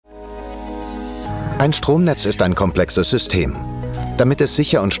Ein Stromnetz ist ein komplexes System. Damit es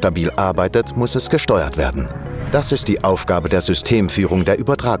sicher und stabil arbeitet, muss es gesteuert werden. Das ist die Aufgabe der Systemführung der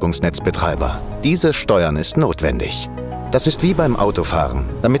Übertragungsnetzbetreiber. Dieses Steuern ist notwendig. Das ist wie beim Autofahren.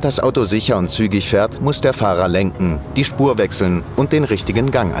 Damit das Auto sicher und zügig fährt, muss der Fahrer lenken, die Spur wechseln und den richtigen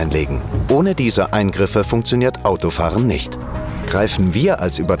Gang einlegen. Ohne diese Eingriffe funktioniert Autofahren nicht. Greifen wir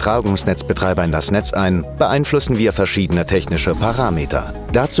als Übertragungsnetzbetreiber in das Netz ein, beeinflussen wir verschiedene technische Parameter.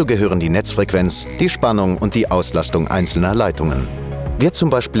 Dazu gehören die Netzfrequenz, die Spannung und die Auslastung einzelner Leitungen. Wird zum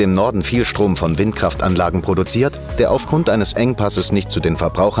Beispiel im Norden viel Strom von Windkraftanlagen produziert, der aufgrund eines Engpasses nicht zu den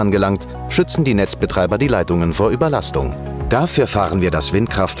Verbrauchern gelangt, schützen die Netzbetreiber die Leitungen vor Überlastung. Dafür fahren wir das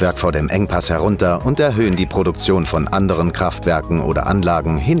Windkraftwerk vor dem Engpass herunter und erhöhen die Produktion von anderen Kraftwerken oder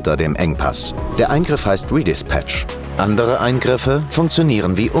Anlagen hinter dem Engpass. Der Eingriff heißt Redispatch. Andere Eingriffe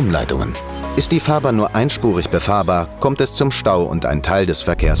funktionieren wie Umleitungen. Ist die Fahrbahn nur einspurig befahrbar, kommt es zum Stau und ein Teil des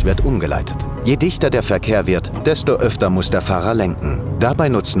Verkehrs wird umgeleitet. Je dichter der Verkehr wird, desto öfter muss der Fahrer lenken. Dabei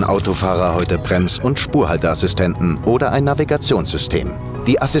nutzen Autofahrer heute Brems- und Spurhalteassistenten oder ein Navigationssystem.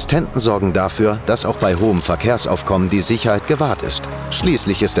 Die Assistenten sorgen dafür, dass auch bei hohem Verkehrsaufkommen die Sicherheit gewahrt ist.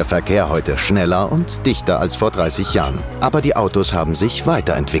 Schließlich ist der Verkehr heute schneller und dichter als vor 30 Jahren. Aber die Autos haben sich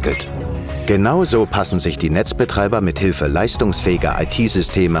weiterentwickelt. Genauso passen sich die Netzbetreiber mit Hilfe leistungsfähiger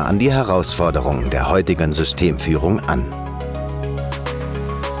IT-Systeme an die Herausforderungen der heutigen Systemführung an.